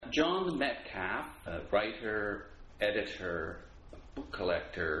John Metcalf, a writer, editor, book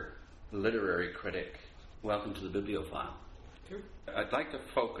collector, literary critic, welcome to the Bibliophile. Sure. I'd like to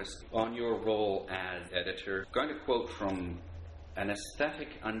focus on your role as editor. I'm going to quote from An Aesthetic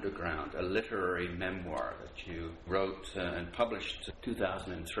Underground, a literary memoir that you wrote and published in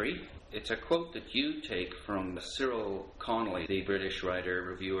 2003. It's a quote that you take from Cyril Connolly, the British writer,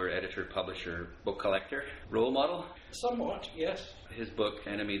 reviewer, editor, publisher, book collector, role model. Somewhat, yes. His book,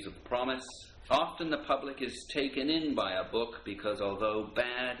 Enemies of the Promise. Often the public is taken in by a book because although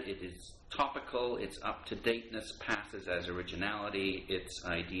bad, it is topical, its up-to-dateness passes as originality, its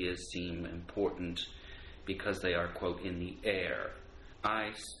ideas seem important because they are, quote, in the air.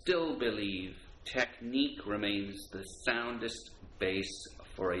 I still believe technique remains the soundest base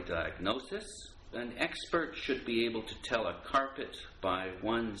for a diagnosis. An expert should be able to tell a carpet by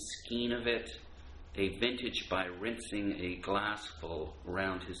one skein of it, a vintage by rinsing a glassful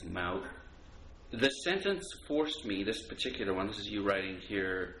round his mouth. The sentence forced me, this particular one, this is you writing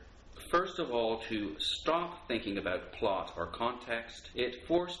here, first of all, to stop thinking about plot or context. It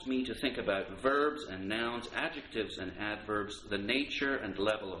forced me to think about verbs and nouns, adjectives and adverbs, the nature and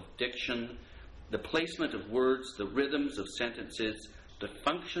level of diction, the placement of words, the rhythms of sentences, the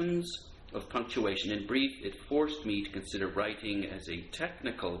functions of punctuation. In brief, it forced me to consider writing as a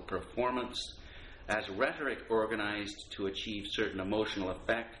technical performance, as rhetoric organized to achieve certain emotional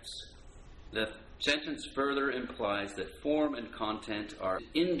effects. The sentence further implies that form and content are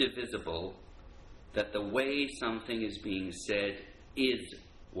indivisible, that the way something is being said is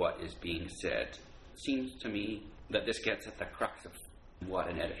what is being said. It seems to me that this gets at the crux of what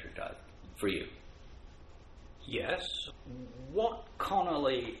an editor does for you. Yes. What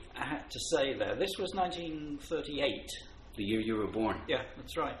Connolly had to say there, this was 1938. The year you were born. Yeah,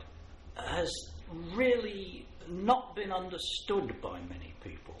 that's right. Has really not been understood by many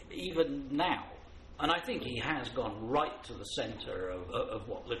people, even now. And I think he has gone right to the centre of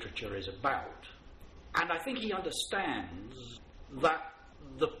what literature is about. And I think he understands that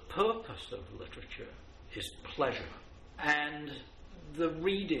the purpose of literature is pleasure. And the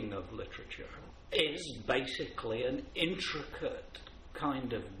reading of literature is basically an intricate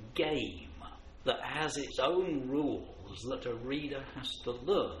kind of game that has its own rules that a reader has to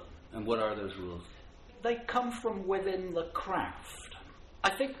learn. And what are those rules? They come from within the craft. I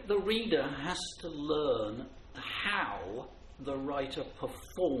think the reader has to learn how the writer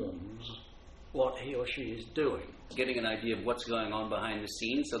performs what he or she is doing. Getting an idea of what's going on behind the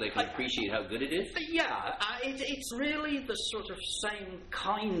scenes so they can appreciate how good it is? Yeah, it's really the sort of same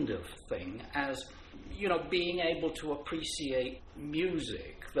kind of thing as, being able to appreciate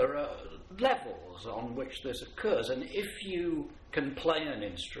music. There are levels on which this occurs, and if you can play an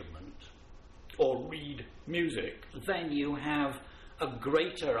instrument or read music, then you have a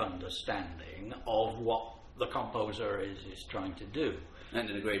greater understanding of what the composer is trying to do. And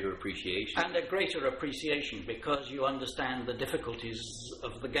a greater appreciation. And a greater appreciation because you understand the difficulties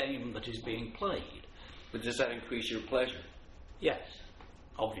of the game that is being played. But does that increase your pleasure? Yes,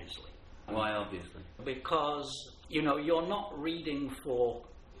 obviously. Why obviously? Because, you're not reading for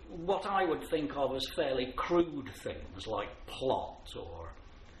what I would think of as fairly crude things like plot or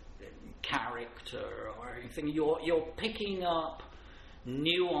character or anything. You're picking up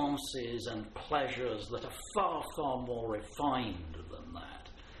nuances and pleasures that are far, far more refined than that.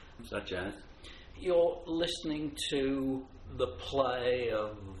 Such as? You're listening to the play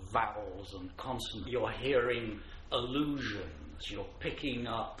of vowels and consonants. You're hearing allusions. You're picking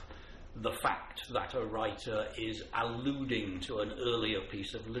up the fact that a writer is alluding to an earlier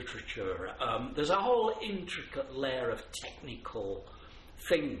piece of literature. There's a whole intricate layer of technical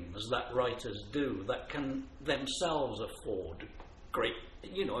things that writers do that can themselves afford great,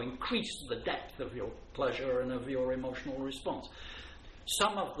 increase the depth of your pleasure and of your emotional response.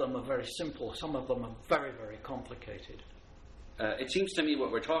 Some of them are very simple, some of them are very, very complicated. It seems to me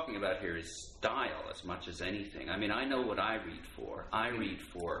what we're talking about here is style as much as anything. I mean, I know what I read for. I read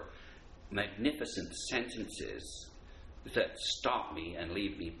for magnificent sentences that stop me and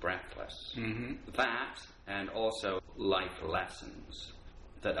leave me breathless. Mm-hmm. That, and also life lessons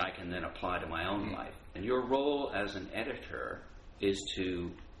that I can then apply to my own life. And your role as an editor is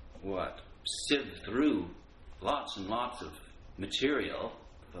to, sieve through lots and lots of material.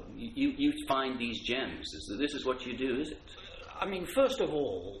 You find these gems. This is what you do, is it? I mean, first of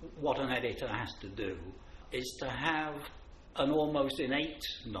all, what an editor has to do is to have an almost innate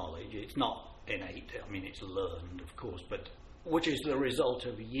knowledge. It's not innate, I mean, it's learned, of course, but which is the result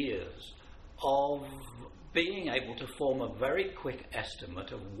of years of being able to form a very quick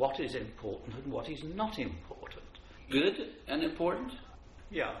estimate of what is important and what is not important. Good and important?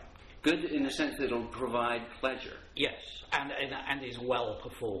 Yeah. Good in the sense that it'll provide pleasure. Yes, and is well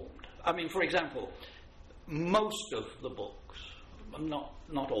performed. I mean, for example, most of the books,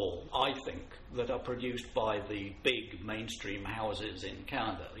 not all, I think, that are produced by the big mainstream houses in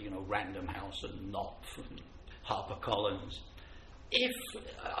Canada, Random House and Knopf and HarperCollins, if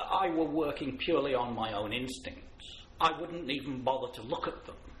I were working purely on my own instincts, I wouldn't even bother to look at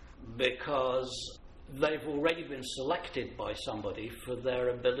them, because they've already been selected by somebody for their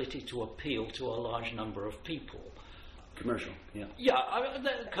ability to appeal to a large number of people. Commercial, yeah. Yeah,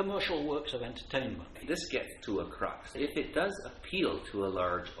 they're commercial works of entertainment. This gets to a crux. If it does appeal to a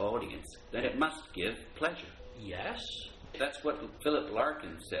large audience, then it must give pleasure. Yes. That's what Philip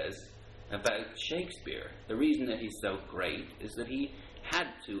Larkin says about Shakespeare. The reason that he's so great is that he had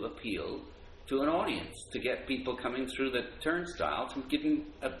to appeal to an audience to get people coming through the turnstiles and giving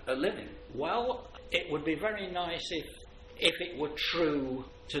a living. Well, it would be very nice if it were true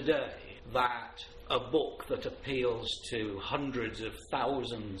today that a book that appeals to hundreds of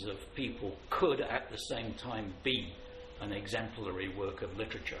thousands of people could at the same time be an exemplary work of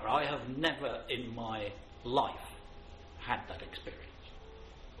literature. I have never in my life had that experience.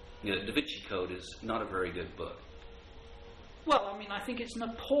 The Da Vinci Code is not a very good book. Well, I mean, I think it's an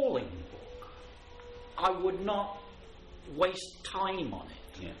appalling book. I would not waste time on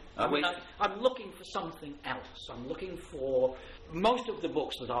it. Yeah. I'm looking for something else. I'm looking for... Most of the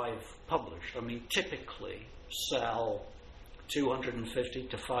books that I've published, typically sell 250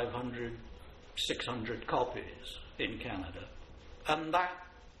 to 500, 600 copies in Canada. And that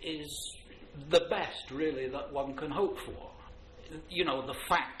is the best, really, that one can hope for. The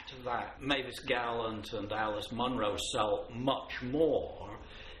fact that Mavis Gallant and Alice Munro sell much more,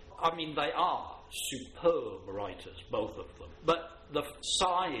 they are superb writers, both of them. But the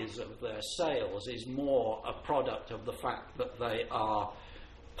size of their sales is more a product of the fact that they are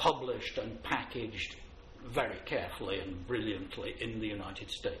published and packaged very carefully and brilliantly in the United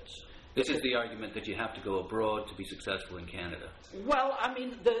States. This is the argument that you have to go abroad to be successful in Canada. Well,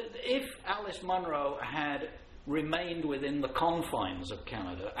 if Alice Munro had remained within the confines of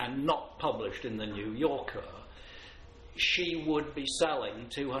Canada and not published in the New Yorker, she would be selling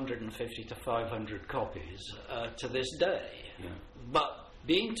 250 to 500 copies to this day. Yeah. But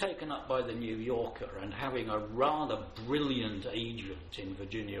being taken up by the New Yorker and having a rather brilliant agent in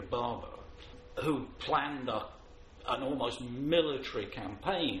Virginia Barber, who planned an almost military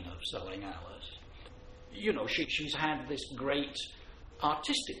campaign of selling Alice, she's had this great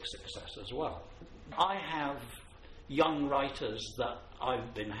artistic success as well. I have young writers that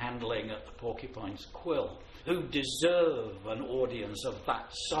I've been handling at the Porcupine's Quill who deserve an audience of that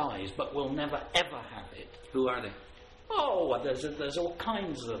size but will never ever have it. Who are they? Oh, there's all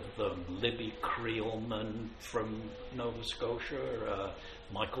kinds of them. Libby Creelman from Nova Scotia,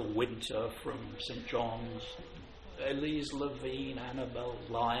 Michael Winter from St. John's, Elise Levine, Annabelle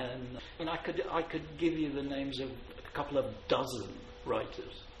Lyon. I could give you the names of a couple of dozen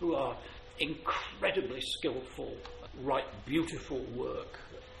writers who are incredibly skillful, write beautiful work.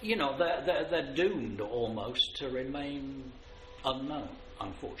 They're doomed almost to remain unknown,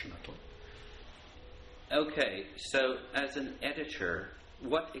 unfortunately. Okay, so as an editor,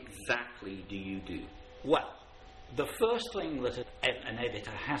 what exactly do you do? Well, the first thing that an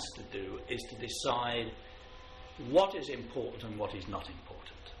editor has to do is to decide what is important and what is not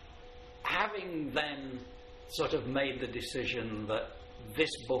important. Having then sort of made the decision that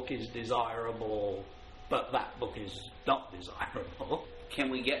this book is desirable, but that book is not desirable. Can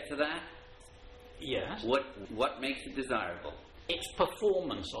we get to that? Yes. What makes it desirable? Its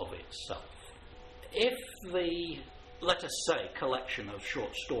performance of itself. If the, let us say, collection of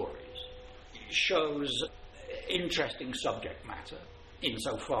short stories shows interesting subject matter,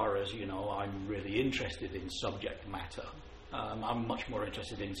 insofar as, I'm really interested in subject matter, I'm much more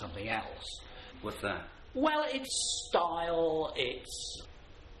interested in something else. What's that? Well, it's style, it's,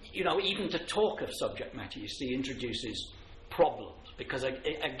 even to talk of subject matter, you see, introduces problems. Because,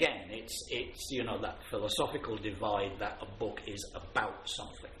 again, it's that philosophical divide that a book is about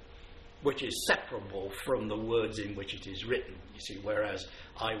something, which is separable from the words in which it is written, you see, whereas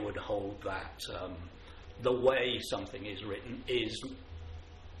I would hold that the way something is written is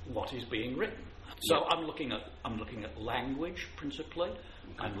what is being written. So yeah. I'm looking at language, principally.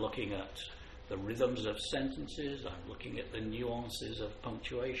 I'm looking at the rhythms of sentences. I'm looking at the nuances of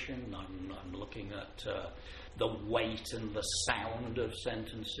punctuation. I'm looking at the weight and the sound of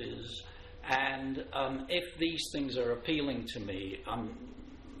sentences. And if these things are appealing to me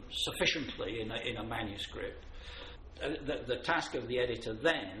sufficiently in a manuscript, the task of the editor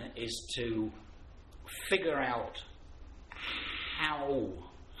then is to figure out how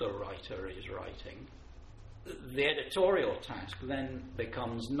the writer is writing, the editorial task then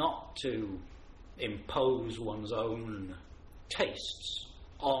becomes not to impose one's own tastes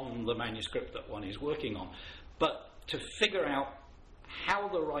on the manuscript that one is working on, but to figure out how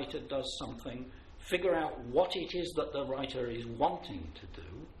the writer does something, figure out what it is that the writer is wanting to do,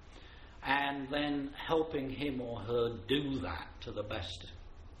 and then helping him or her do that to the best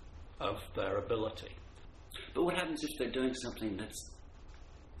of their ability. But what happens if they're doing something that's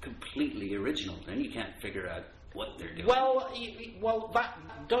completely original? Then you can't figure out what they're doing. Well, that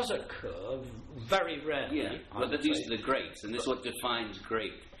does occur very rarely. Yeah, well, these are the greats, and this is what defines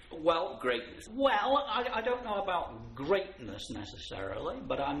greatness. Well, I don't know about greatness necessarily,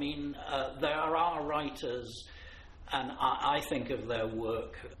 but I mean, there are writers, and I think of their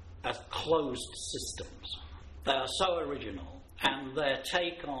work as closed systems. They are so original, and their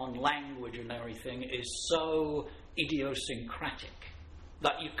take on language and everything is so idiosyncratic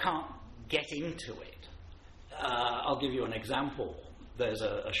that you can't get into it. I'll give you an example. There's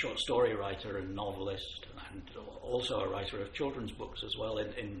a short story writer and novelist, and also a writer of children's books as well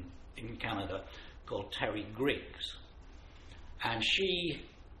in Canada, called Terry Griggs. And she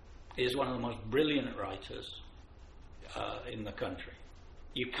is one of the most brilliant writers in the country.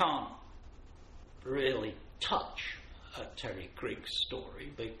 You can't really touch a Terry Griggs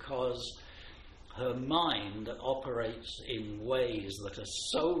story because her mind operates in ways that are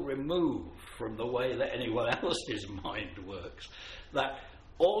so removed from the way that anyone else's mind works that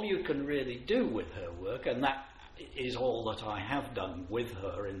all you can really do with her work, and that is all that I have done with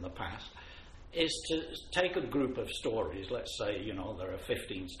her in the past, is to take a group of stories, let's say, there are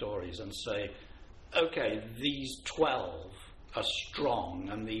 15 stories, and say, okay, these 12 are strong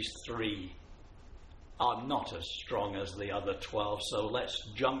and these 3 are not as strong as the other 12, so let's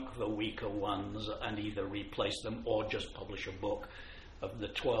junk the weaker ones and either replace them or just publish a book of the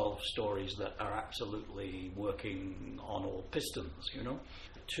 12 stories that are absolutely working on all pistons,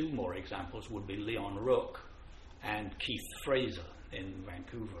 2 more examples would be Leon Rook and Keith Fraser in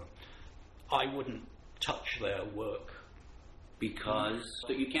Vancouver. I wouldn't touch their work. Because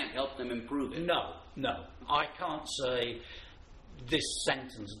you can't help them improve it? No. I can't say this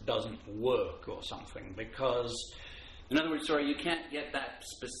sentence doesn't work or something, because... In other words, you can't get that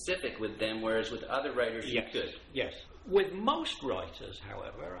specific with them, whereas with other writers you could. Yes. With most writers,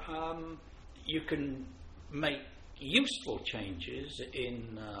 however, you can make useful changes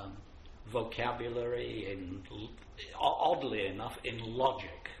in vocabulary, oddly enough, in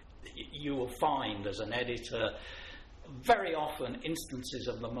logic. You will find, as an editor, very often instances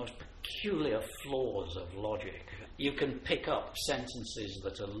of the most peculiar flaws of logic. You can pick up sentences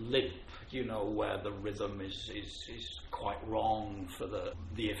that are limp, where the rhythm is quite wrong for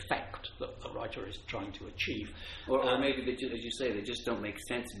the effect that the writer is trying to achieve. Or maybe, as you say, they just don't make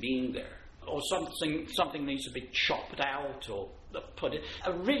sense being there. Or something needs to be chopped out or put in.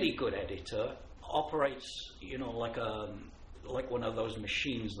 A really good editor operates, like one of those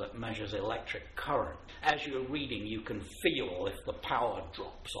machines that measures electric current. As you're reading, you can feel if the power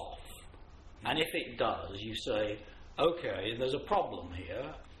drops off. And if it does, you say, okay, there's a problem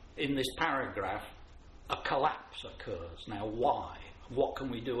here. In this paragraph, a collapse occurs. Now, why? What can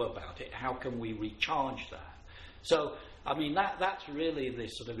we do about it? How can we recharge that? So, I mean, that's really the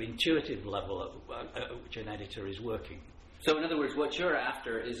sort of intuitive level at which an editor is working. So, in other words, what you're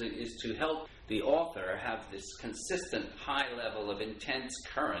after is to help the author have this consistent high level of intense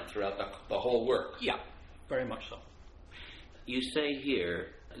current throughout the whole work. Yeah, very much so. You say here,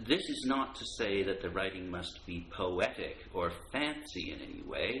 this is not to say that the writing must be poetic or fancy in any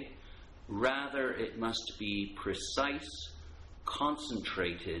way. Rather, it must be precise,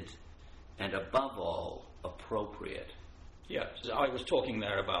 concentrated, and above all, appropriate. Yes, I was talking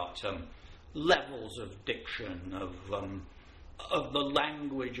there about levels of diction, of the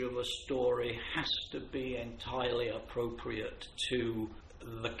language of a story has to be entirely appropriate to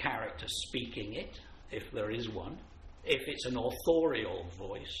the character speaking it, if there is one. If it's an authorial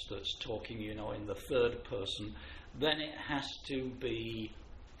voice that's talking, in the third person, then it has to be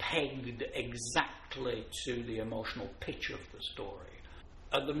pegged exactly to the emotional pitch of the story.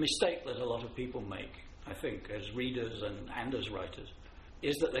 The mistake that a lot of people make, I think, as readers and as writers,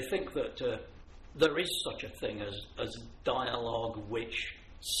 is that they think that there is such a thing as dialogue which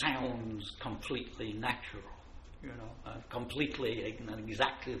sounds completely natural, completely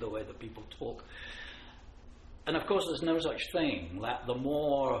exactly the way that people talk. And of course, there's no such thing. That the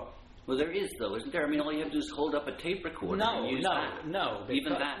more... Well, there is, though, isn't there? I mean, all you have to do is hold up a tape recorder and use that. No.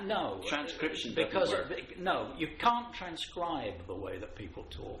 Even that transcription because doesn't work. You can't transcribe the way that people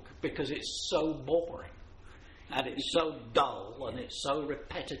talk because it's so boring. and it's so dull and it's so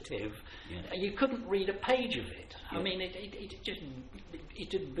repetitive. You couldn't read a page of it. I mean,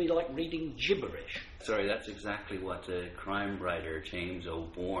 it'd be like reading gibberish. Sorry, that's exactly what the crime writer James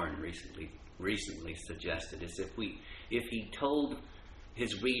O'Bourne recently suggested. Is if he told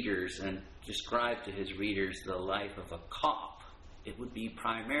his readers and described to his readers the life of a cop, it would be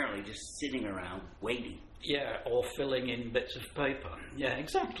primarily just sitting around waiting. Yeah, or filling in bits of paper. Yeah,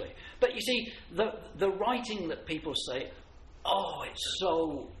 exactly. But you see, the writing that people say, oh, it's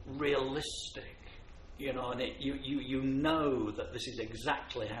so realistic, you know, and you know that this is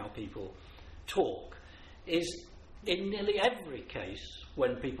exactly how people talk, is in nearly every case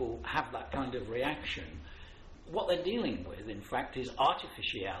when people have that kind of reaction, what they're dealing with, in fact, is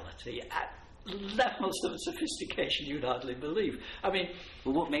artificiality at levels of sophistication you'd hardly believe. I mean...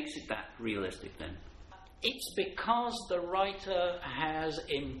 Well, what makes it that realistic, then? It's because the writer has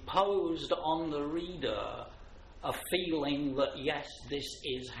imposed on the reader a feeling that, yes, this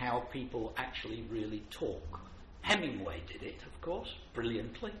is how people actually really talk. Hemingway did it, of course,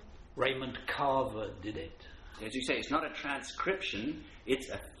 brilliantly. Raymond Carver did it. As you say, it's not a transcription, it's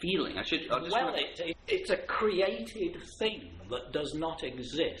a feeling. It's a created thing that does not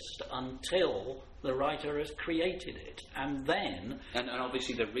exist until the writer has created it. And then... And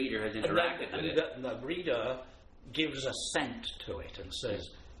obviously the reader has interacted with it. The reader gives assent to it and says,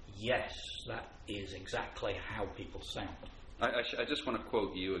 yes, that is exactly how people sound. I just want to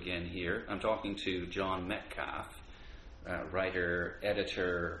quote you again here. I'm talking to John Metcalf, writer,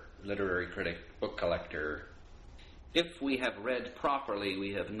 editor, literary critic, book collector. If we have read properly,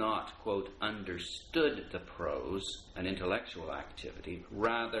 we have not, quote, understood the prose, an intellectual activity.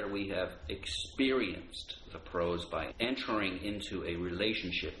 Rather, we have experienced the prose by entering into a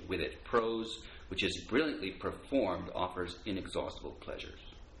relationship with it. Prose, which is brilliantly performed, offers inexhaustible pleasures.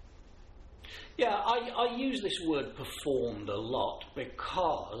 Yeah, I use this word performed a lot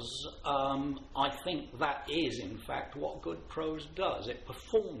because I think that is, in fact, what good prose does. It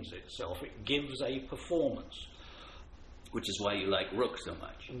performs itself. It gives a performance. Which is why you like Rook so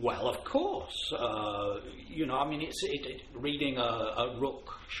much. Well, of course. You know, I mean, reading a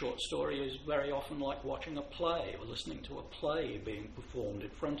Rook short story is very often like watching a play or listening to a play being performed in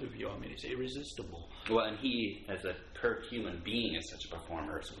front of you. I mean, it's irresistible. Well, and he, as a pert human being, is such a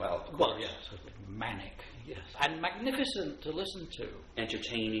performer as well. Well, yes, manic, yes. And magnificent to listen to.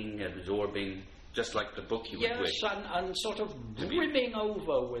 Entertaining, absorbing. Just like the book you would wish. Yes, and sort of brimming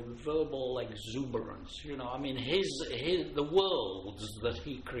over with verbal exuberance. You know, I mean, the worlds that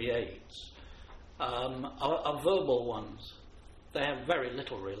he creates are verbal ones. They have very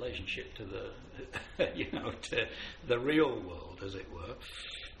little relationship to to the real world, as it were.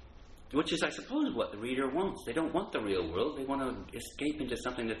 Which is, I suppose, what the reader wants. They don't want the real world. They want to escape into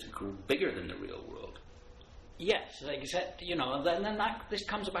something that's bigger than the real world. Yes, except, you know, and then this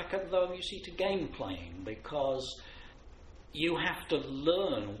comes back, though, you see, to game playing, because you have to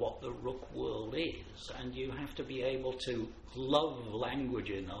learn what the Rook world is, and you have to be able to love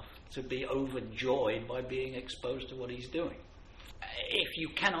language enough to be overjoyed by being exposed to what he's doing. If you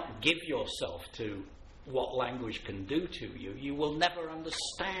cannot give yourself to what language can do to you, you will never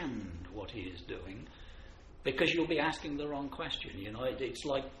understand what he is doing, because you'll be asking the wrong question. You know, it's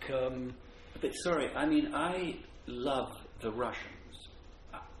like... But sorry, I mean, I love the Russians.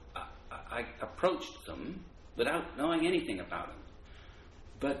 I approached them without knowing anything about them.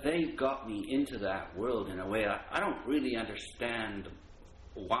 But they got me into that world in a way I don't really understand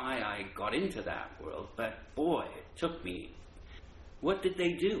why I got into that world. But boy, it took me. What did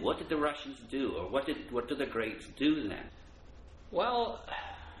they do? What did the Russians do? Or what do the greats do then? Well,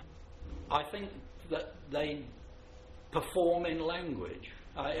 I think that they perform in language.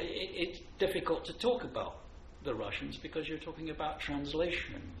 It's difficult to talk about the Russians because you're talking about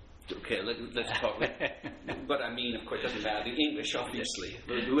translation. Okay, let's talk. What I mean, of course, doesn't matter. The English, obviously.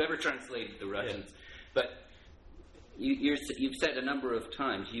 Whoever translated the Russians. Yeah. But you've said a number of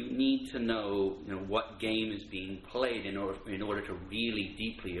times you need to know, what game is being played in order to really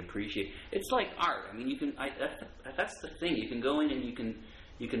deeply appreciate. It's like art. I mean, that's the thing. You can go in and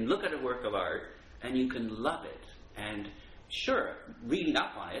you can look at a work of art and you can love it. And sure, reading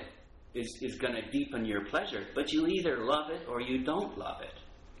up on it is going to deepen your pleasure, but you either love it or you don't love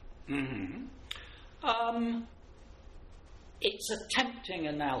it. Mm-hmm. It's a tempting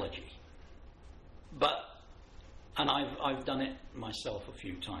analogy, and I've done it myself a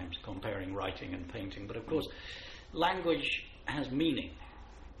few times, comparing writing and painting, but of course, language has meaning.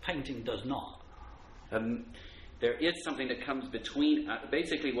 Painting does not. there is something that comes between.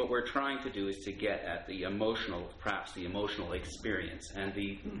 Basically, what we're trying to do is to get at the emotional, perhaps the emotional experience, and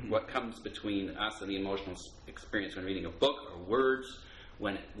what comes between us and the emotional experience when reading a book or words.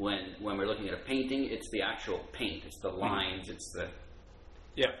 When we're looking at a painting, it's the actual paint, it's the lines, it's the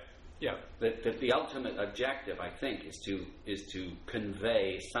The ultimate objective, I think, is to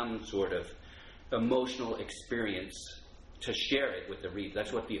convey some sort of emotional experience, to share it with the reader.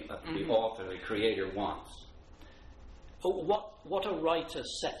 That's what the author, the creator, wants. What a writer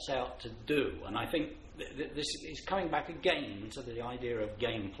sets out to do, and I think this is coming back again to the idea of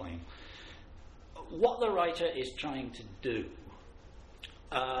game playing. What the writer is trying to do,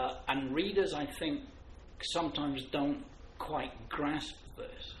 and readers, I think, sometimes don't quite grasp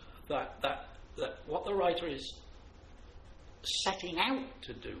this, that what the writer is setting out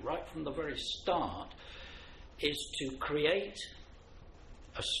to do right from the very start is to create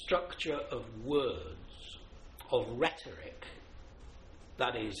a structure of words, of rhetoric,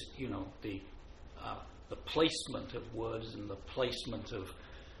 that is, the placement of words and the placement of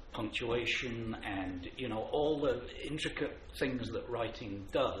punctuation and, all the intricate things that writing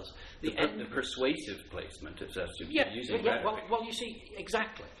does. The persuasive placement of using rhetoric. Well, you see,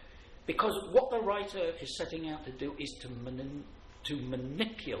 exactly. Because what the writer is setting out to do is to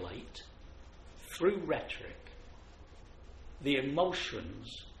manipulate, through rhetoric, the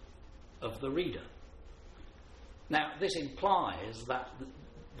emotions of the reader. Now, this implies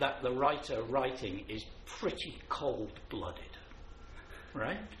that the writer writing is pretty cold-blooded,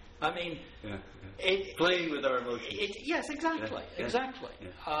 right? I mean, playing with our emotions. Yes, exactly, exactly.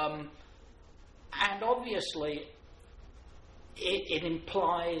 Yeah. And obviously, it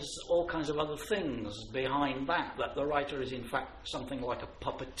implies all kinds of other things behind that the writer is in fact something like a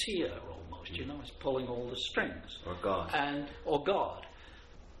puppeteer almost, is pulling all the strings. Or God. Or God.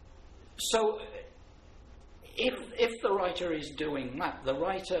 So, if the writer is doing that, the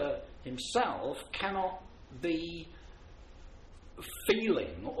writer himself cannot be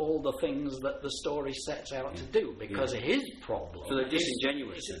feeling all the things that the story sets out to do, because his problem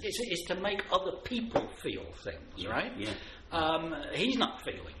is to make other people feel things, right? Yeah. He's not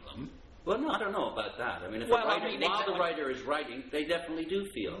feeling them. Well, no, I don't know about that. I mean, while the writer is writing, they definitely do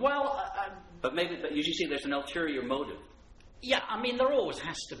feel. Well, but you see, there's an ulterior motive. Yeah, I mean, there always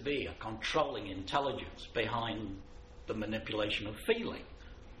has to be a controlling intelligence behind the manipulation of feeling.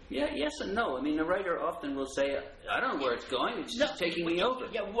 Yeah, yes and no. I mean, the writer often will say, I don't know where it's going, it's just taking me over.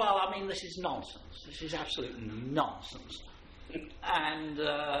 Yeah, well, I mean, this is nonsense. This is absolute nonsense. And,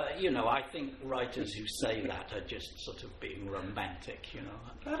 I think writers who say that are just sort of being romantic,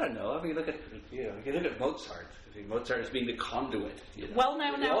 I don't know. I mean, look at Mozart. I mean, Mozart is being the conduit. Well,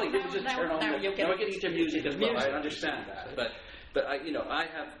 now you're getting into music as well. I understand that. But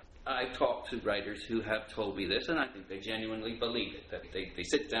I've talked to writers who have told me this, and I think they genuinely believe it. That they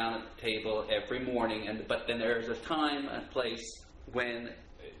sit down at the table every morning, but then there's a time and place when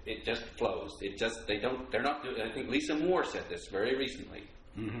it just flows. They're not doing. I think Lisa Moore said this very recently.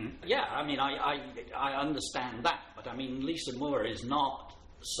 Mm-hmm. Yeah, I mean, I understand that, but I mean, Lisa Moore is not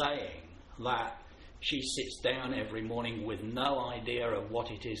saying that she sits down every morning with no idea of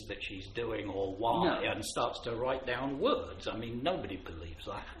what it is that she's doing or why, and starts to write down words. I mean, nobody believes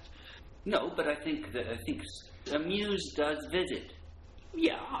that. No, but I think a muse does visit.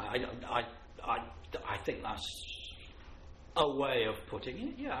 Yeah, I think that's a way of putting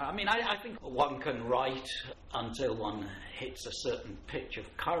it. Yeah, I mean, I think one can write until one hits a certain pitch of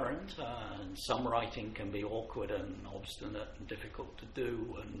current, and some writing can be awkward and obstinate and difficult to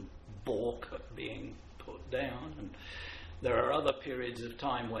do and balk at being put down. And there are other periods of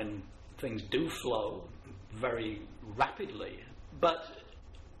time when things do flow very rapidly. But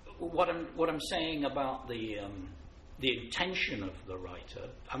what I'm saying about the intention of the writer,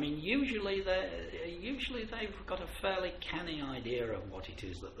 I mean, usually they've got a fairly canny idea of what it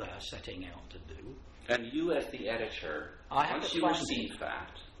is that they're setting out to do. And you, as the editor, once you receive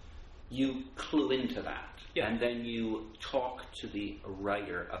that, you clue into that, and then you talk to the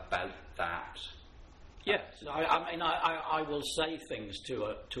writer about that. Yes, I mean, I will say things to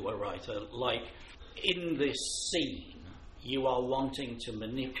a writer like, in this scene, you are wanting to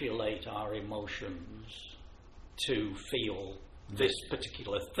manipulate our emotions to feel this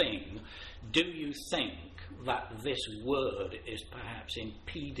particular thing. Do you think that this word is perhaps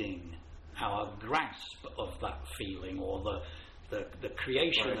impeding our grasp of that feeling, or the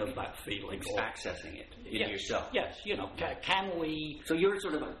creation of that feeling, or accessing it in yourself? Yes, can we? So you're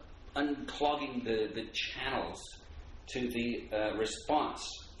sort of unclogging the channels to the response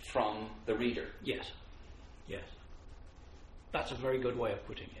from the reader. Yes. That's a very good way of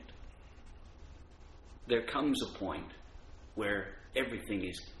putting it. there comes a point where everything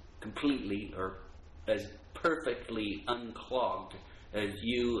is completely or as perfectly unclogged as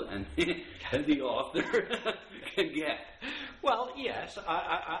you and the author can get. Well, yes.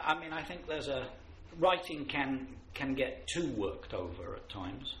 I mean, I think writing can get too worked over at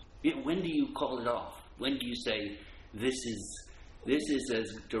times. When do you call it off? When do you say this is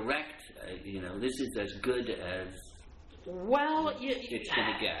as direct? This is as good as it's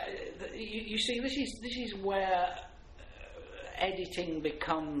going to get. You see, this is where editing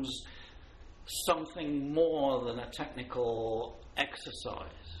becomes something more than a technical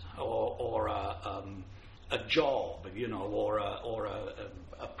exercise or a job, or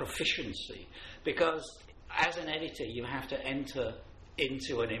a proficiency. Because as an editor, you have to enter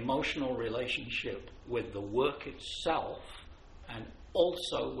into an emotional relationship with the work itself and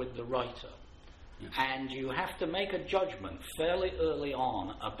also with the writer. Yeah. And you have to make a judgment fairly early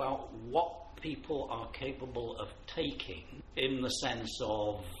on about what people are capable of taking, in the sense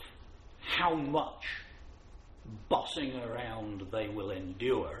of how much bossing around they will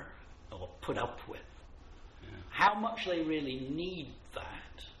endure or put up with. Yeah. How much they really need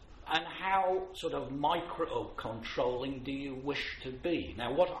that, and how sort of micro-controlling do you wish to be.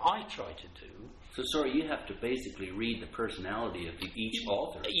 Now, what I try to do... So, sorry, you have to basically read the personality of each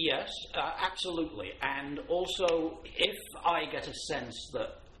author. Yes, absolutely. And also, if I get a sense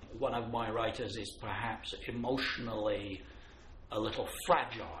that one of my writers is perhaps emotionally a little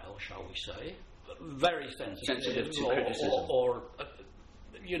fragile, shall we say, very sensitive to criticism, or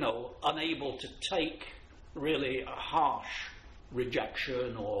unable to take really a harsh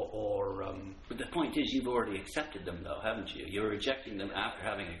rejection or But the point is, you've already accepted them, though, haven't you? You're rejecting them after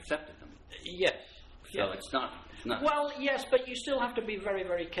having accepted them. Yes. So yes. It's not. Well, yes, but you still have to be very,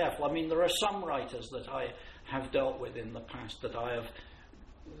 very careful. I mean, there are some writers that I have dealt with in the past that I have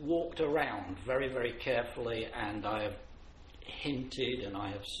walked around very, very carefully, and I have hinted and I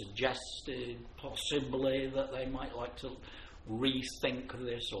have suggested possibly that they might like to rethink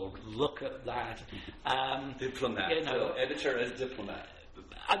this or look at that. Diplomat. Editor as diplomat.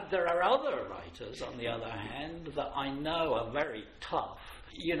 And there are other writers, on the other hand, that I know are very tough.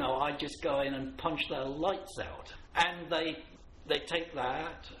 I just go in and punch their lights out. And they take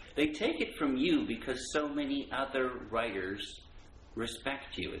that. They take it from you because so many other writers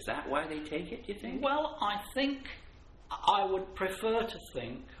respect you. Is that why they take it, you think? Well, I think I would prefer to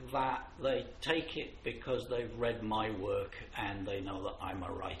think that they take it because they've read my work and they know that I'm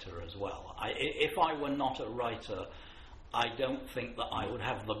a writer as well. If I were not a writer, I don't think that I would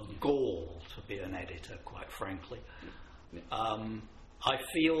have the gall to be an editor, quite frankly. I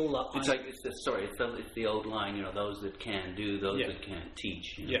feel that it's the old line, those that can do, those that can't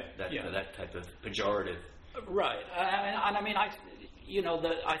teach. That type of pejorative. Right, I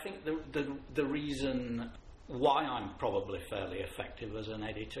think the reason why I'm probably fairly effective as an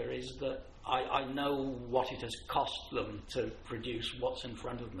editor is that I know what it has cost them to produce what's in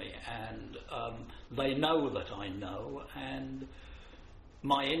front of me, and they know that I know, and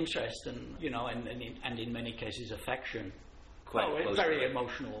my interest and in many cases affection. A very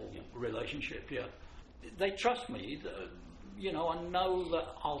emotional relationship, yeah. They trust me, and know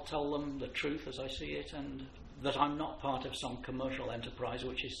that I'll tell them the truth as I see it, and that I'm not part of some commercial enterprise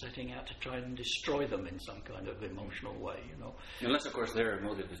which is setting out to try and destroy them in some kind of emotional way, Unless, of course, their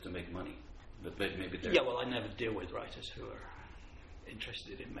motive is to make money. But maybe they're... Yeah, well, I never deal with writers who are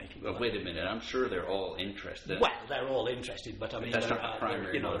interested in making money. Wait a minute, I'm sure they're all interested. Well, they're all interested, but I mean, that's not the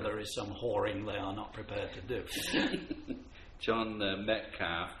primary motive. There is some whoring they are not prepared to do. John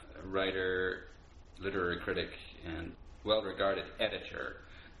Metcalf, writer, literary critic, and well-regarded editor.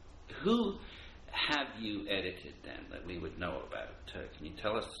 Who have you edited, then, that we would know about? Can you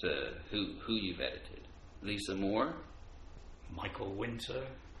tell us who you've edited? Lisa Moore? Michael Winter,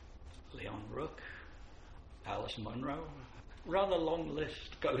 Leon Rook, Alice Munro. Rather long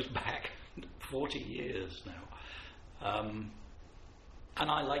list, goes back 40 years now. And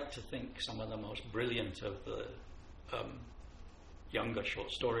I like to think some of the most brilliant of the younger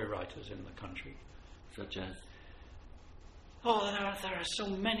short story writers in the country. Such as? Oh, there are so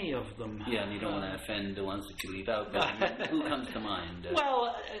many of them. Yeah, and you don't want to offend the ones that you leave out, but who comes to mind?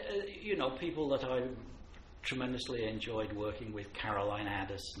 Well, people that I tremendously enjoyed working with: Caroline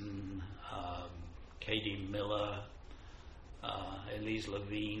Addison, K.D. Miller, Elise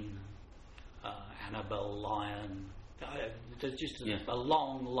Levine, Annabelle Lyon. There's just a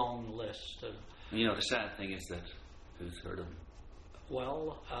long, long list of... the sad thing is that who's heard of them?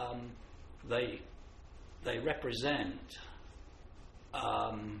 Well, they represent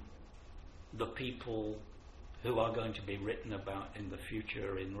the people who are going to be written about in the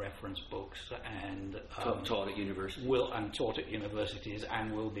future in reference books and taught at universities. Taught at universities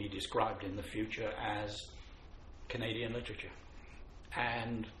and will be described in the future as Canadian literature.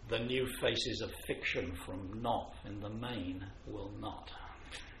 And the new faces of fiction from Knopf in the main will not.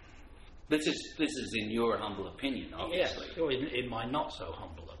 This is in your humble opinion, obviously. Yes, in my not so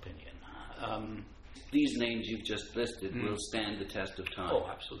humble opinion. These names you've just listed will stand the test of time. Oh,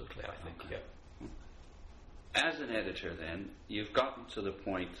 absolutely, I think, yeah. As an editor, then, you've gotten to the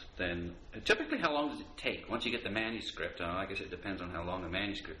point, then, typically how long does it take? Once you get the manuscript, I guess it depends on how long the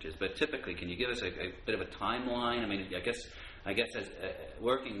manuscript is, but typically, can you give us a bit of a timeline? I mean, I guess as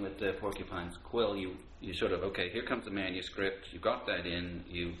working with the Porcupine's Quill, you sort of, okay, here comes the manuscript, you got that in,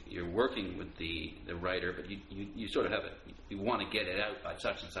 you're working with the writer, but you sort of have it, you want to get it out by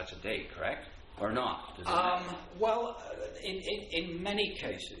such and such a date, correct? Or not? Well, in many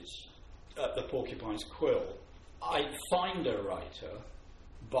cases, at the Porcupine's Quill, I find a writer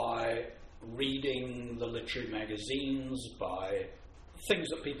by reading the literary magazines, by things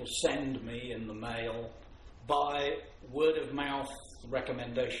that people send me in the mail, by word of mouth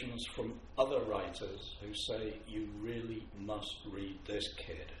recommendations from other writers who say, you really must read this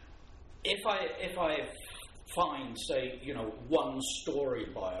kid. If I find, say, one story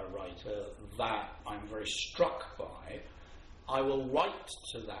by a writer that I'm very struck by, I will write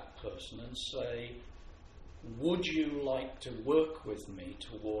to that person and say, would you like to work with me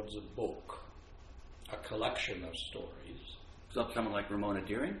towards a book, a collection of stories? So someone like Ramona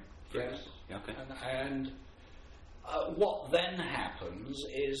Deering? Yes. Yeah, okay. And what then happens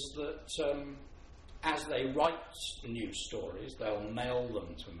is that as they write new stories, they'll mail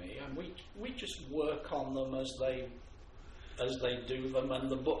them to me, and we just work on them as they do them, and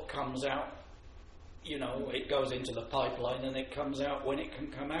the book comes out. It goes into the pipeline and it comes out when it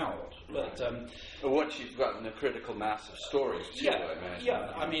can come out. But once you've gotten a critical mass of stories, too, I imagine.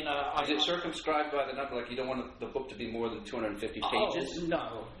 Yeah. I mean, is it circumscribed by the number? Like, you don't want the book to be more than 250 pages?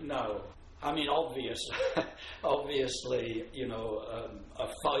 No. I mean, obviously, a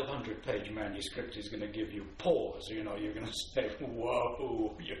 500-page manuscript is going to give you pause. You're going to say,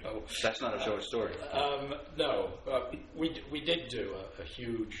 "Whoa!" That's not a short story. No, we did do a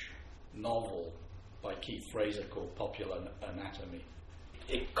huge novel by Keith Fraser called Popular Anatomy.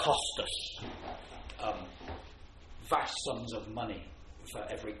 It cost us vast sums of money for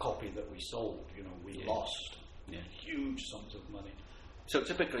every copy that we sold. We lost huge sums of money. So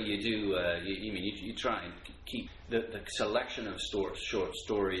typically you do, you try and keep the selection of short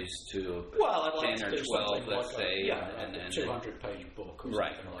stories to 10 or 12, let's say. And a 200-page book or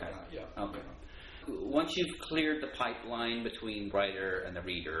something like that. Yeah. Okay. Once you've cleared the pipeline between writer and the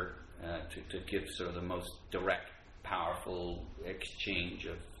reader, to give sort of the most direct, powerful exchange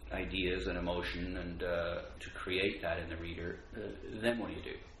of ideas and emotion, and to create that in the reader, then what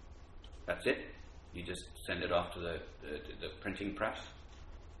do? That's it? You just send it off to the printing press?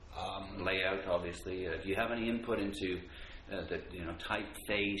 Layout, obviously. Do you have any input into the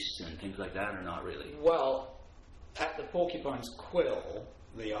typeface and things like that, or not really? Well, at the Porcupine's Quill,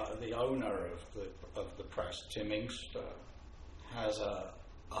 the owner of the press, Tim Inkster, has a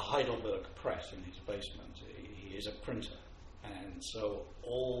Heidelberg press in his basement. He is a printer, and so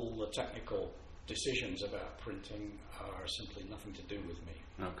all the technical decisions about printing are simply nothing to do with me.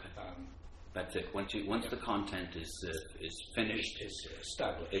 Okay. That's it. Once the content is finished, is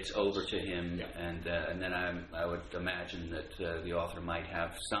established, it's over to him, and then I would imagine that the author might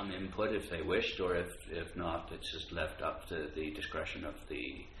have some input if they wished, or if not, it's just left up to the discretion of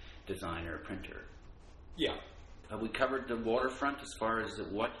the designer or printer. Yeah. Have we covered the waterfront as far as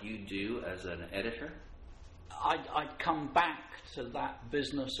what you do as an editor? I'd come back to that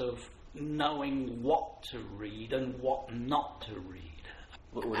business of knowing what to read and what not to read.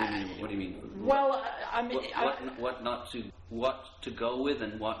 What do you mean? Well, I mean, what to go with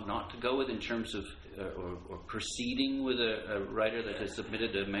and what not to go with in terms of or proceeding with a writer that has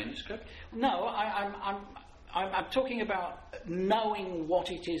submitted a manuscript? No, I'm talking about knowing what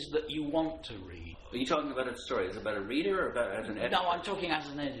it is that you want to read. Are you talking about a story? Is it about a reader or about as an editor? No, I'm talking as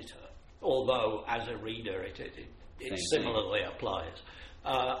an editor. Although as a reader, it similarly applies.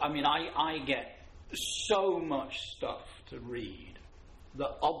 I mean, I get so much stuff to read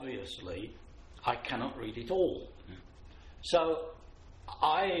that obviously I cannot read it all. So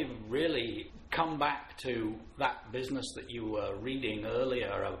I really come back to that business that you were reading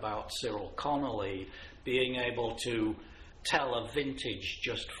earlier about Cyril Connolly being able to tell a vintage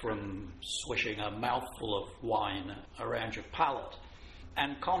just from swishing a mouthful of wine around your palate.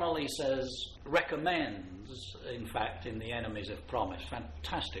 And Connolly recommends, in fact, in The Enemies of Promise,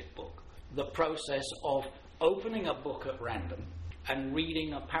 fantastic book, the process of opening a book at random and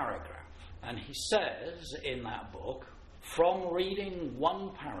reading a paragraph. And he says in that book, from reading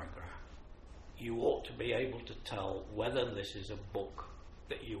one paragraph, you ought to be able to tell whether this is a book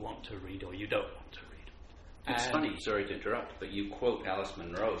that you want to read or you don't want to read. It's funny, sorry to interrupt, but you quote Alice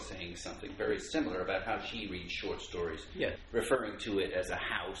Munro saying something very similar about how she reads short stories, yes, referring to it as a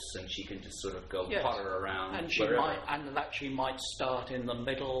house, and she can just sort of go yes, potter around. And that she might start in the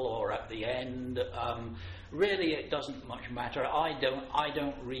middle or at the end. Really, it doesn't much matter. I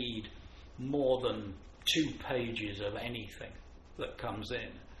don't read more than 2 pages of anything that comes in,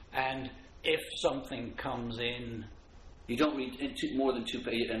 and if something comes in. You don't read more than 2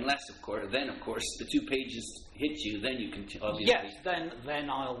 pages, unless, of course, the 2 pages hit you, then you can obviously... Yes, then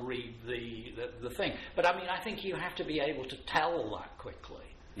I'll read the thing. But, I mean, I think you have to be able to tell that quickly,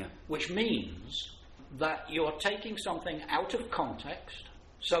 yeah. Which means that you're taking something out of context,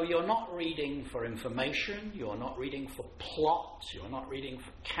 so you're not reading for information, you're not reading for plot, you're not reading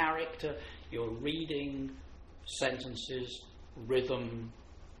for character, you're reading sentences, rhythm,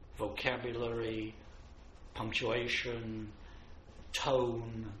 vocabulary, punctuation,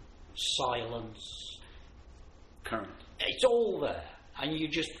 tone, silence, current. It's all there, and you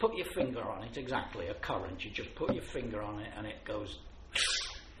just put your finger on it. Exactly, a current. You just put your finger on it, and it goes,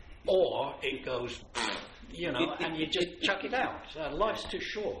 or it goes, and you just chuck it out. Life's too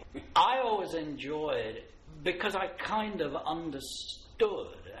short. I always enjoyed, because I kind of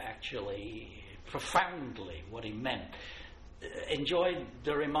understood, actually, profoundly what he meant. Enjoyed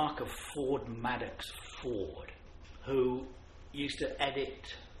the remark of Ford Maddox Ford, who used to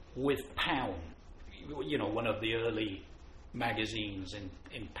edit with Pound, one of the early magazines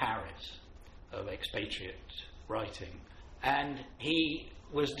in Paris of expatriate writing. And he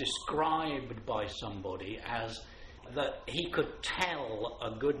was described by somebody as that he could tell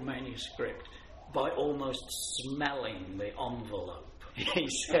a good manuscript by almost smelling the envelope. He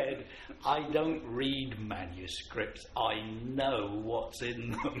said, I don't read manuscripts, I know what's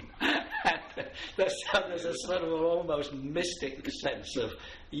in them. There's a sort of almost mystic sense of,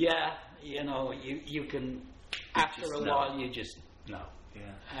 you can, after a while, you just know.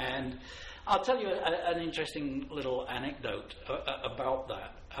 Yeah. And I'll tell you an interesting little anecdote about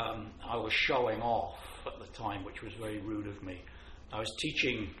that. I was showing off at the time, which was very rude of me. I was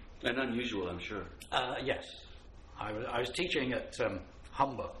teaching... And unusual, I'm sure. Yes. I was teaching at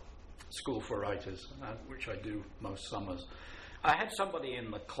Humber School for Writers, which I do most summers. I had somebody in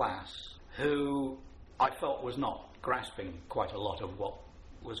the class who I felt was not grasping quite a lot of what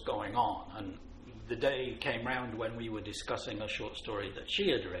was going on. And the day came round when we were discussing a short story that she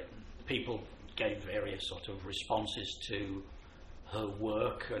had written. People gave various sort of responses to her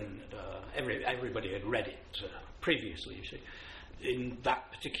work, and everybody had read it previously, you see. In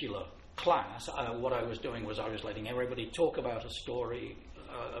that particular class, what I was doing was I was letting everybody talk about a story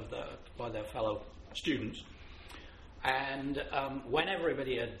by their fellow students, and when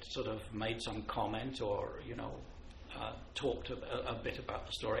everybody had sort of made some comment or talked a bit about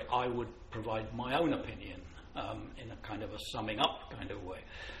the story, I would provide my own opinion in a kind of a summing up kind of way.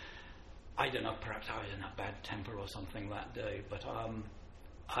 I don't know, perhaps I was in a bad temper or something that day, but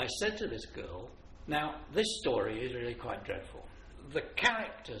I said to this girl, now this story is really quite dreadful. The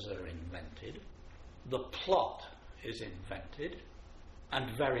characters are invented, the plot is invented, and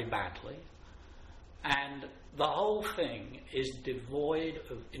very badly, and the whole thing is devoid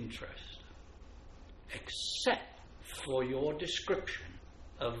of interest, except for your description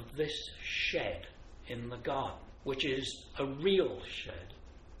of this shed in the garden, which is a real shed,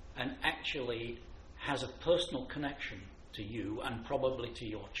 and actually has a personal connection to you and probably to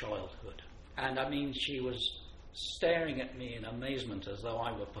your childhood. And I mean, she was staring at me in amazement as though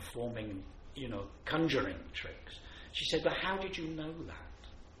I were performing, conjuring tricks. She said, but how did you know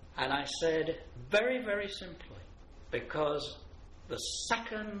that? And I said, very, very simply, because the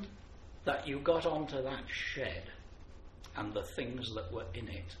second that you got onto that shed and the things that were in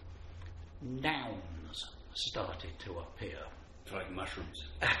it, nouns started to appear. Like mushrooms.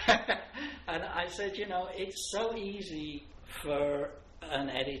 And I said, it's so easy for an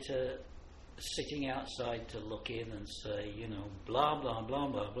editor sitting outside to look in and say, blah, blah, blah,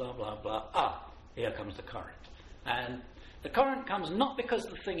 blah, blah, blah, blah. Ah, here comes the current. And the current comes not because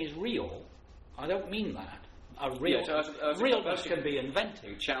the thing is real. I don't mean that. Realness can be invented.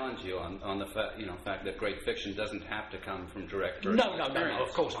 I challenge you on the fact that great fiction doesn't have to come from direct No,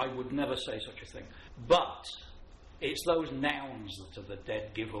 of course, I would never say such a thing. But it's those nouns that are the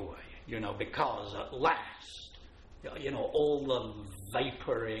dead giveaway, because at last, all the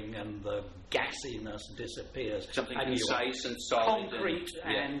vapouring and the gassiness disappears. Something and concise and solid. Concrete,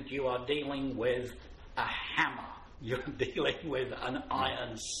 and you are dealing with a hammer. You're dealing with an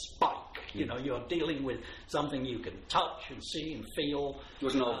iron spike. You know, you're dealing with something you can touch and see and feel. It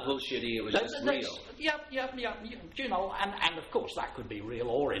wasn't all bullshitty, it was just real. Yep. You know, and of course that could be real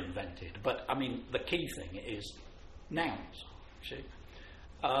or invented. But, I mean, the key thing is nouns, see?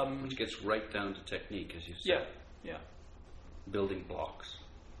 Which gets right down to technique, as you said. Yeah. Building blocks.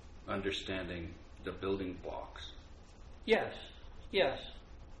 Understanding the building blocks. Yes.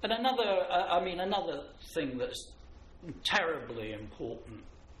 And another thing that's terribly important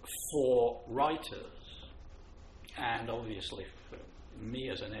for writers, and obviously for me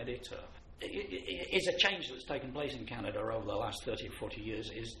as an editor, is a change that's taken place in Canada over the last 30 or 40 years,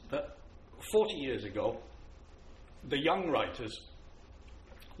 is that 40 years ago, the young writers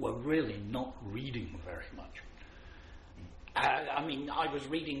were really not reading very much. I was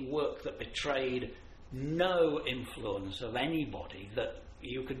reading work that betrayed no influence of anybody that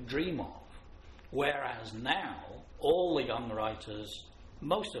you could dream of. Whereas now, all the young writers,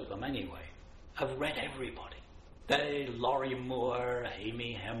 most of them anyway, have read everybody. Laurie Moore,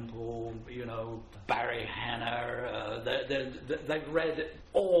 Amy Hempel, Barry Hanna, they've read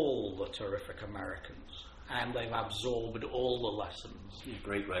all the terrific Americans, and they've absorbed all the lessons.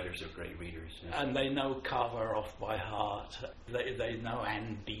 Great writers are great readers. Yeah. And they know Carver off by heart. They know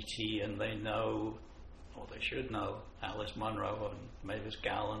Ann Beattie, and they know, or they should know, Alice Munro and Mavis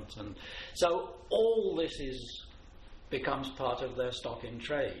Gallant. And so all this becomes part of their stock in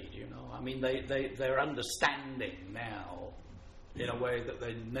trade, they're understanding now, in a way that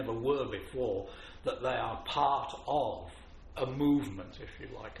they never were before, that they are part of a movement, if you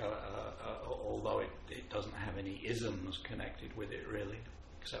like, although it doesn't have any isms connected with it, really,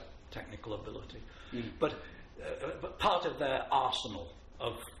 except technical ability. But part of their arsenal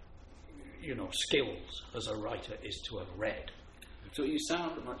of, skills as a writer is to have read. So you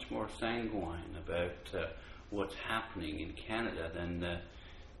sound much more sanguine about what's happening in Canada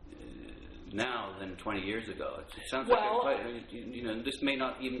now than 20 years ago. It sounds this may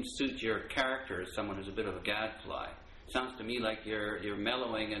not even suit your character as someone who's a bit of a gadfly. It sounds to me like you're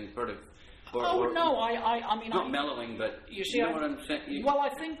mellowing and sort of. Not mellowing, but you see, what I'm saying.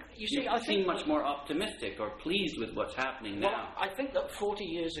 I seem much more optimistic or pleased with what's happening now. Well, I think that 30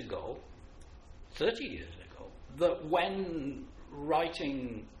 years ago, that when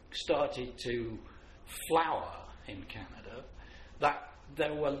writing started to flower in Canada, that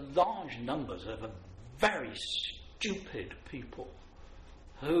there were large numbers of very stupid people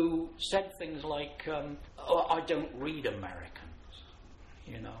who said things like, I don't read Americans,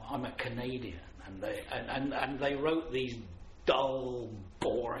 I'm a Canadian, and they wrote these dull,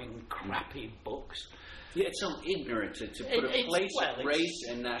 boring, crappy books. Yeah, it's so ignorant to put a place of race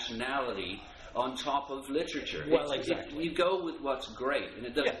and nationality on top of literature. Well, exactly. You go with what's great, and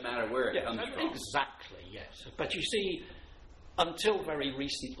it doesn't matter where it comes from. Exactly, yes. But you see, until very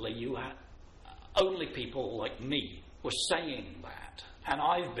recently, you had only people like me were saying that, and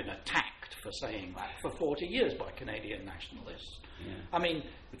I've been attacked for saying that for 40 years by Canadian nationalists. Yeah.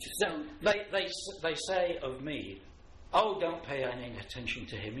 They say of me, "Oh, don't pay any attention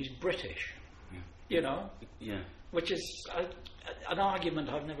to him. He's British." Yeah. Yeah. Which is an argument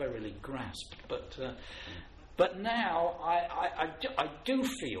I've never really grasped, but now I do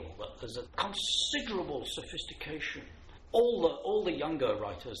feel that there's a considerable sophistication. All the younger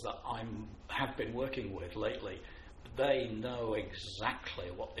writers that have been working with lately, they know exactly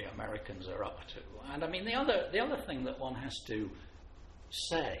what the Americans are up to. And the other thing that one has to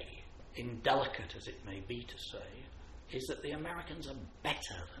say, indelicate as it may be to say, is that the Americans are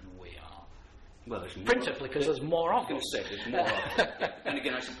better than we are. Well, there's more. Principally because there's more of them. I was going to say, there's more of them. And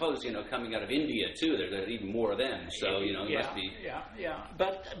again, I suppose, coming out of India, too, there's even more of them. So, it must be... Yeah.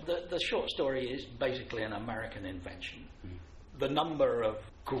 But the short story is basically an American invention. The number of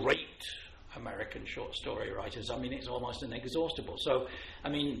great American short story writers, it's almost inexhaustible. So,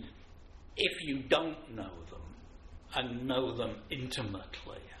 if you don't know them, and know them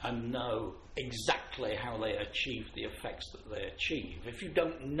intimately, and know exactly how they achieve the effects that they achieve. If you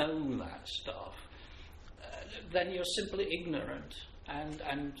don't know that stuff, then you're simply ignorant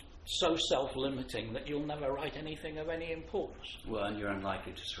and so self-limiting that you'll never write anything of any importance. Well, and you're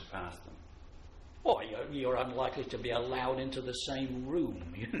unlikely to surpass them. Or you're unlikely to be allowed into the same room,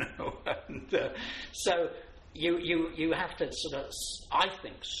 And, so you have to sort of, I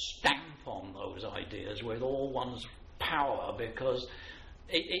think, stamp on those ideas with all one's power, because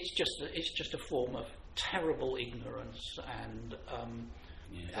it's just a form of terrible ignorance and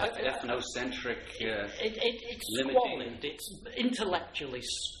ethnocentric. It's squalid. It's intellectually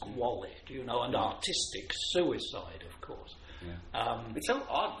squalid, and artistic suicide, of course. Yeah. It's so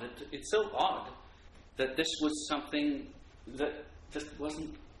odd that this was something that just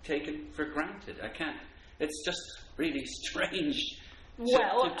wasn't taken for granted. I can't. It's just really strange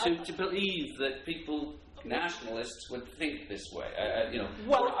to believe that people, nationalists, would think this way.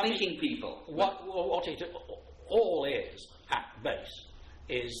 Thinking people. What it all is at base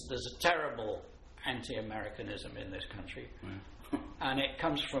is there's a terrible anti-Americanism in this country, and it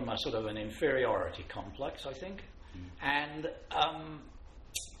comes from a sort of an inferiority complex, I think, and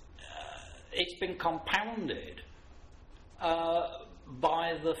it's been compounded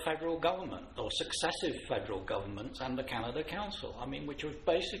by the federal government, or successive federal governments, and the Canada Council. I mean, which was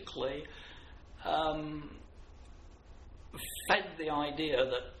basically fed the idea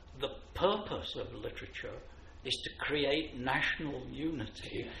that the purpose of literature is to create national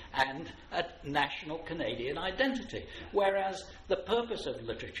unity and a national Canadian identity, whereas the purpose of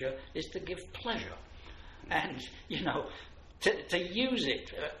literature is to give pleasure, and to use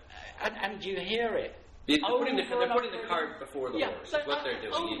it, and you hear it. They're putting the cart before the horse. Is what they're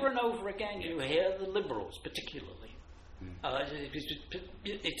doing. Over and over again, you hear the Liberals, particularly.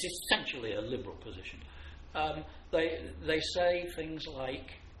 It's essentially a Liberal position. They say things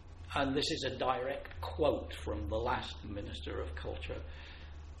like, and this is a direct quote from the last Minister of Culture,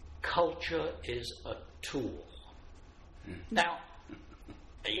 "Culture is a tool." Now,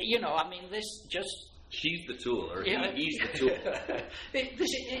 this just... She's the tool, or he's the tool.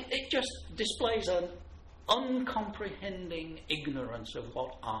 It just displays an uncomprehending ignorance of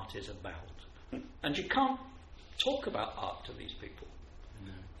what art is about. And you can't talk about art to these people.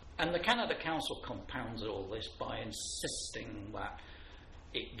 No. And the Canada Council compounds all this by insisting that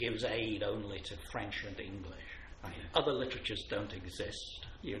it gives aid only to French and English. Other literatures don't exist,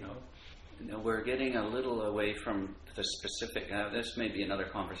 We're getting a little away from the specific... this may be another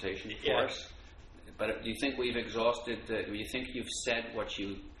conversation for us. But do you think we've exhausted... do you think you've said what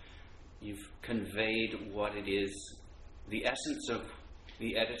you've conveyed what it is, the essence of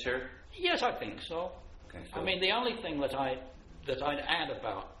the editor? Yes, I think so. Okay, I mean, the only thing that I'd add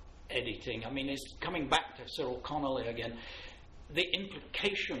about editing, is coming back to Cyril Connolly again, the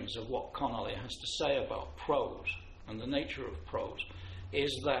implications of what Connolly has to say about prose and the nature of prose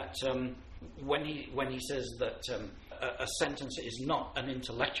is that when he says that a sentence is not an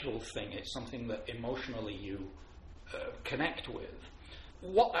intellectual thing, it's something that emotionally you connect with.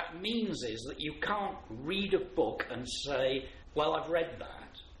 What that means is that you can't read a book and say, well, I've read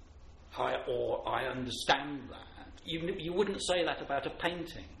that, or I understand that. You wouldn't say that about a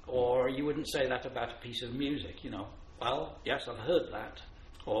painting, or you wouldn't say that about a piece of music, Well, yes, I've heard that.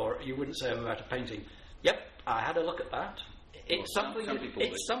 Or you wouldn't say about a painting, yep, I had a look at that. It's something that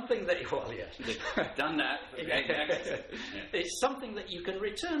well, yes, they've done that. It's something that you can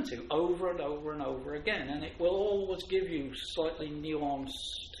return to over and over and over again, and it will always give you slightly nuanced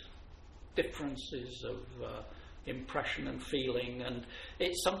differences of impression and feeling, and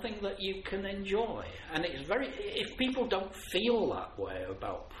it's something that you can enjoy. And it's if people don't feel that way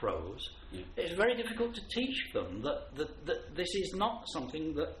about prose, it's very difficult to teach them that this is not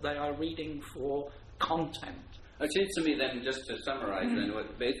something that they are reading for content. It seems to me then, just to summarize, then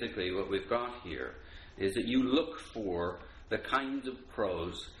what we've got here is that you look for the kinds of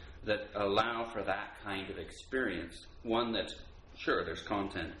prose that allow for that kind of experience. One that, sure, there's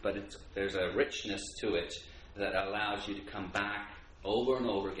content, but there's a richness to it that allows you to come back over and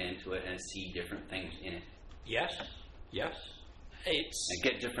over again to it and see different things in it. Yes. And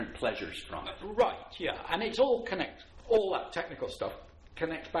get different pleasures from it. Right, yeah. And it's all that technical stuff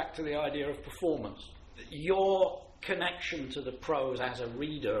connects back to the idea of performance. Your connection to the prose as a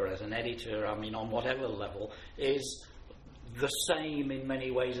reader, as an editor, on whatever level, is the same in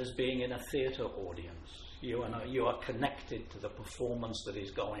many ways as being in a theatre audience. You are connected to the performance that is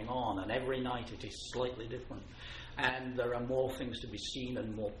going on, and every night it is slightly different. And there are more things to be seen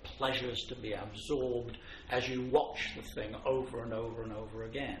and more pleasures to be absorbed as you watch the thing over and over and over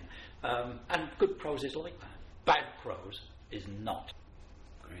again. And good prose is like that. Bad prose is not.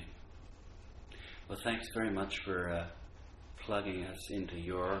 Great. Well, thanks very much for plugging us into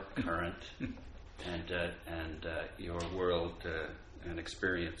your current and your world and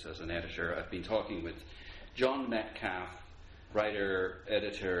experience as an editor. I've been talking with John Metcalf, writer,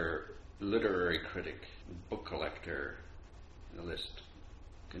 editor, literary critic, book collector. The list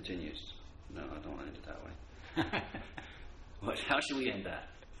continues. No, I don't want to end it that way. How should we end that?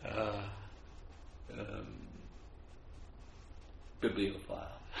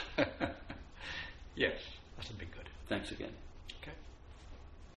 Bibliophile. Yes, that'll be good. Thanks again.